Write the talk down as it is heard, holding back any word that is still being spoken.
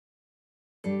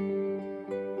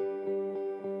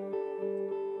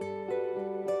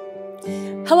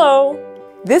Hello!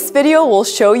 This video will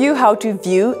show you how to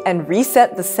view and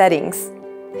reset the settings.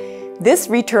 This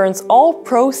returns all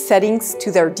Pro settings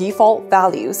to their default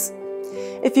values.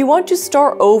 If you want to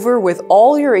start over with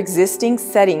all your existing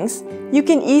settings, you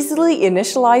can easily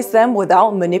initialize them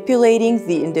without manipulating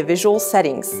the individual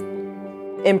settings.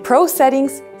 In Pro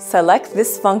Settings, select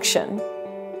this function.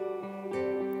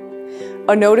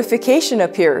 A notification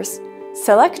appears.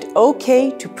 Select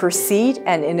OK to proceed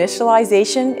and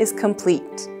initialization is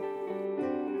complete.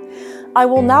 I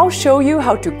will now show you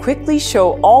how to quickly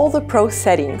show all the Pro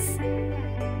settings.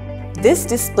 This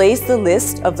displays the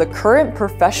list of the current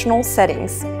professional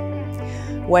settings.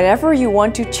 Whenever you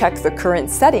want to check the current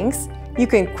settings, you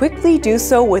can quickly do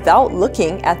so without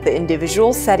looking at the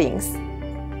individual settings.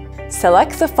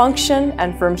 Select the function,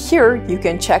 and from here you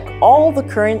can check all the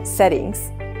current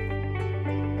settings.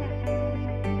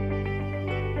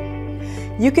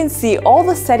 You can see all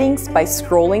the settings by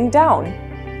scrolling down.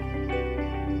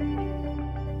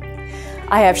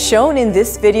 I have shown in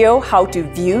this video how to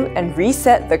view and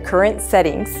reset the current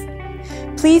settings.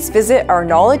 Please visit our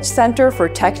Knowledge Center for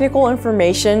technical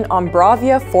information on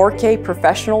BRAVIA 4K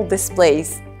professional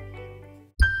displays.